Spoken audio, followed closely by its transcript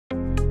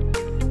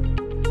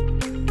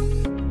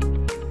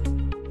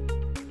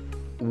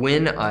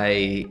When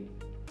I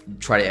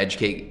try to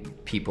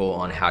educate people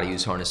on how to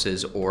use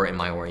harnesses, or in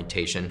my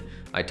orientation,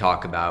 I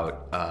talk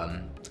about,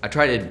 I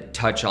try to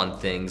touch on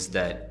things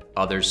that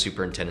other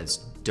superintendents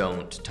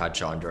don't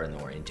touch on during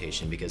the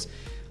orientation, because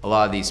a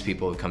lot of these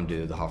people who come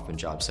to the Hoffman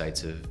job sites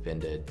have been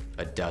to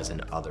a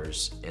dozen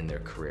others in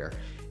their career.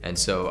 And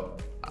so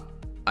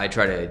I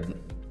try to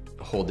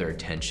hold their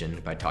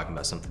attention by talking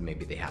about something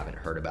maybe they haven't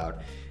heard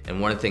about.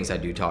 And one of the things I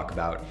do talk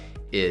about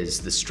is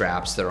the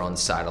straps that are on the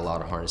side of a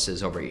lot of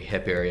harnesses over your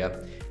hip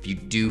area. If you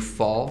do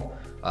fall,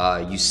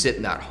 you sit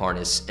in that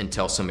harness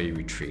until somebody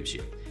retrieves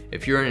you.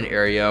 If you're in an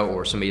area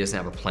or somebody doesn't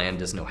have a plan,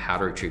 doesn't know how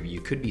to retrieve you,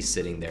 you could be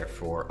sitting there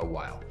for a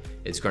while.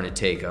 It's going to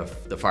take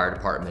the fire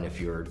department, if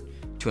you're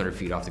 200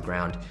 feet off the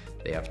ground,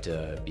 they have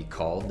to be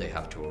called, they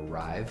have to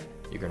arrive.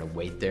 You're going to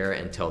wait there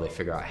until they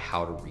figure out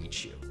how to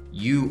reach you.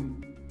 You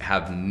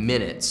have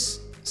minutes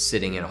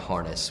sitting in a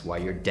harness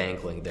while you're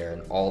dangling there,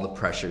 and all the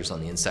pressures on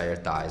the inside of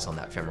your thighs on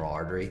that femoral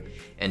artery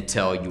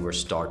until you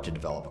start to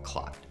develop a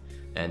clot.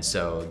 And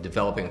so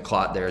developing a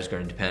clot there is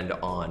going to depend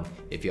on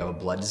if you have a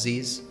blood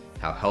disease,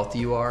 how healthy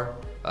you are,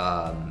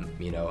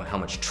 how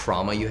much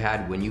trauma you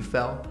had when you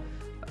fell.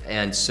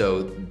 And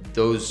so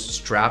those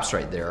straps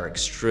right there are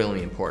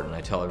extremely important.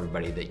 I tell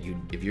everybody that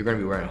if you're going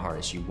to be wearing a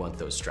harness, you want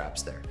those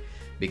straps there.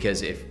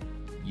 Because if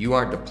you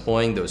aren't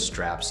deploying those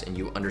straps and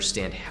you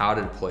understand how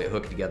to deploy it,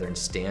 hook it together and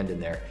stand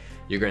in there,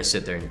 you're going to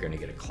sit there and you're going to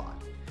get a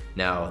clot.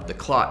 Now, the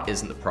clot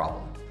isn't the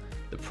problem.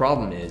 The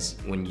problem is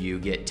when you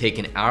get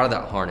taken out of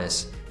that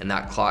harness and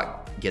that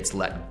clot gets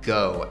let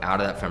go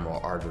out of that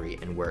femoral artery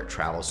and where it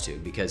travels to.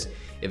 Because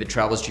if it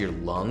travels to your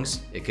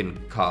lungs, it can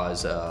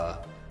cause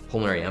a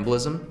pulmonary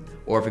embolism,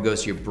 or if it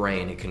goes to your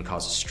brain, it can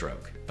cause a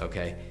stroke,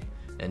 okay?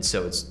 And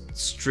so it's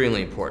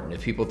extremely important.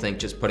 If people think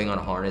just putting on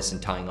a harness and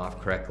tying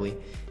off correctly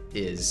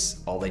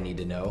is all they need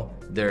to know,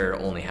 they're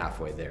only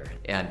halfway there.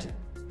 And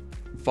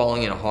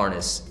falling in a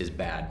harness is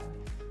bad.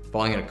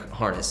 Falling in a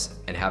harness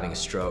and having a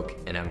stroke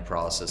and having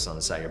paralysis on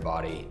the side of your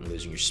body and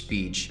losing your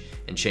speech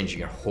and changing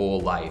your whole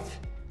life,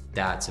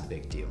 that's a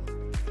big deal.